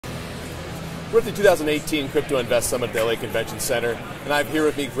We're at the 2018 Crypto Invest Summit at the LA Convention Center, and I have here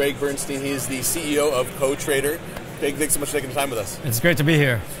with me Greg Bernstein. He is the CEO of CoTrader. Greg, thanks so much for taking the time with us. It's great to be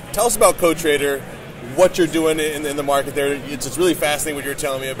here. Tell us about CoTrader, what you're doing in the market there. It's just really fascinating what you're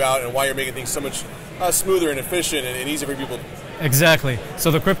telling me about and why you're making things so much smoother and efficient and easy for people. Exactly. So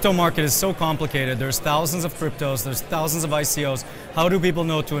the crypto market is so complicated. There's thousands of cryptos, there's thousands of ICOs. How do people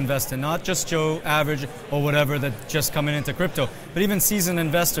know to invest in? Not just Joe Average or whatever that just coming into crypto, but even seasoned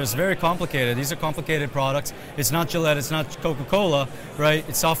investors. Very complicated. These are complicated products. It's not Gillette, it's not Coca-Cola, right?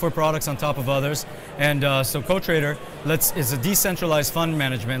 It's software products on top of others. And so CoTrader is a decentralized fund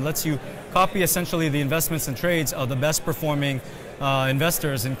management. Lets you copy essentially the investments and trades of the best performing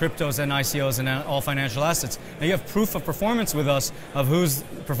investors in cryptos and ICOs and all financial assets. Now you have proof of performance with us of who's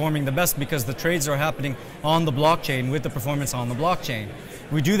performing the best because the trades are happening on the blockchain with the performance on the blockchain.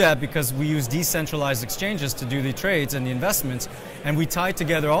 We do that because we use decentralized exchanges to do the trades and the investments, and we tie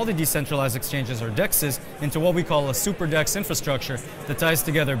together all the decentralized exchanges or DEXs into what we call a super DEX infrastructure that ties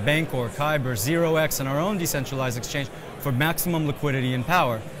together Bancor, Kyber, 0x, and our own decentralized exchange for maximum liquidity and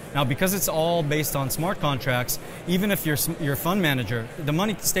power. Now, because it's all based on smart contracts, even if you're a fund manager, the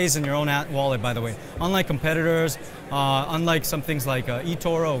money stays in your own wallet, by the way. Unlike competitors, unlike some things like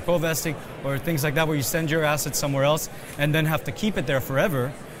eToro or co-vesting or things like that where you send your assets somewhere else and then have to keep it there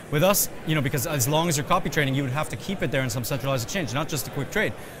forever. With us, because as long as you're copy trading, you would have to keep it there in some centralized exchange, not just a quick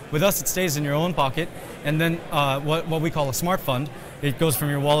trade. With us, it stays in your own pocket, and then what we call a smart fund, it goes from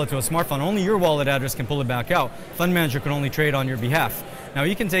your wallet to a smart fund. Only your wallet address can pull it back out. Fund manager can only trade on your behalf. Now,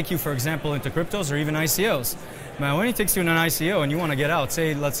 he can take you, for example, into cryptos or even ICOs. Now, when he takes you in an ICO and you want to get out,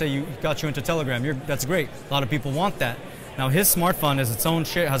 let's say you got you into Telegram, that's great. A lot of people want that. Now, his smart fund has its own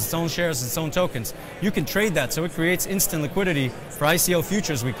shares, its own tokens. You can trade that, so it creates instant liquidity for ICO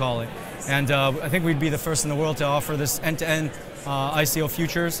futures, we call it. And I think we'd be the first in the world to offer this end-to-end ICO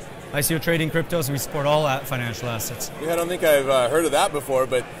futures, ICO trading cryptos, and we support all financial assets. Yeah, I don't think I've heard of that before,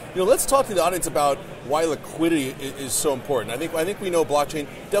 but let's talk to the audience about why liquidity is so important. I think we know blockchain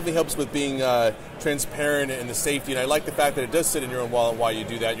definitely helps with being transparent and the safety, and I like the fact that it does sit in your own wallet while you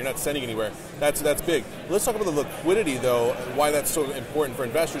do that. You're not sending anywhere. That's big. Let's talk about the liquidity, though, why that's so important for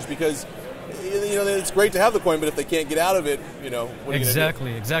investors, because it's great to have the coin, but if they can't get out of it, what are you going to do?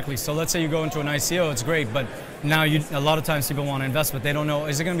 Exactly. So let's say you go into an ICO, it's great, but now a lot of times people want to invest, but they don't know,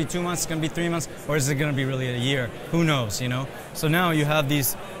 is it going to be 2 months, is it going to be 3 months, or is it going to be really a year? Who knows, So now you have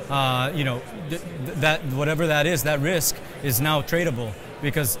these, that whatever that is, that risk is now tradable,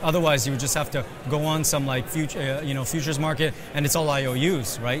 because otherwise you would just have to go on some futures market, and it's all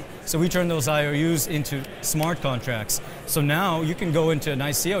IOUs, right? So we turn those IOUs into smart contracts. So now you can go into an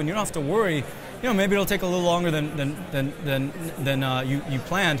ICO and you don't have to worry. Maybe it'll take a little longer than you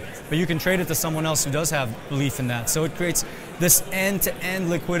planned, but you can trade it to someone else who does have belief in that. So it creates this end-to-end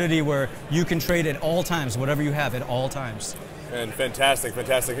liquidity where you can trade at all times, whatever you have at all times. And fantastic.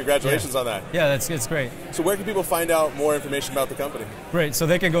 Congratulations on that. Yeah, it's great. So where can people find out more information about the company? Great. So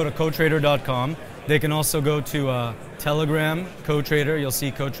they can go to CoTrader.com. They can also go to Telegram, CoTrader. You'll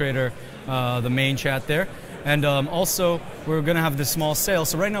see CoTrader, the main chat there. And also, we're going to have this small sale.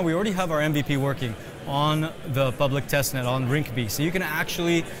 So right now, we already have our MVP working on the public testnet on Rinkeby. So you can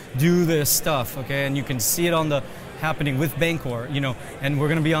actually do this stuff, okay? And you can see it happening with Bancor, and we're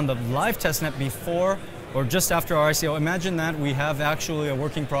going to be on the live testnet before or just after our ICO. Imagine that we have actually a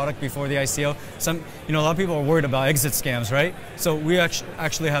working product before the ICO. A lot of people are worried about exit scams, right? So we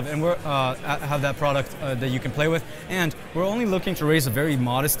actually have, and we have that product that you can play with. And we're only looking to raise a very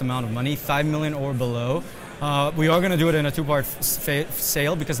modest amount of money, 5 million or below. We are going to do it in a two-part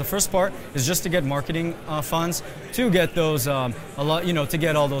sale, because the first part is just to get marketing funds to get those to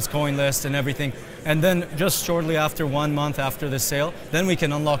get all those coin lists and everything. And then just shortly after, 1 month after the sale, then we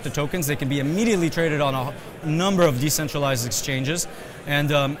can unlock the tokens. They can be immediately traded on a number of decentralized exchanges.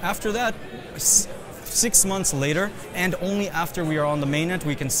 And after that, 6 months later, and only after we are on the mainnet,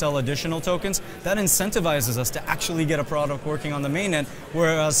 we can sell additional tokens. That incentivizes us to actually get a product working on the mainnet,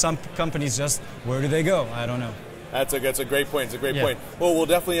 whereas some companies just, where do they go? I don't know. That's a great point. It's a great point. Well, we'll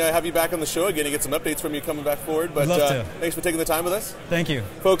definitely have you back on the show again and get some updates from you coming back forward. But love to. Thanks for taking the time with us. Thank you.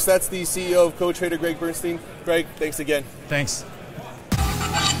 Folks, that's the CEO of CoTrader, Greg Bernstein. Greg, thanks again. Thanks.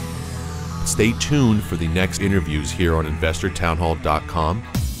 Stay tuned for the next interviews here on InvestorTownHall.com.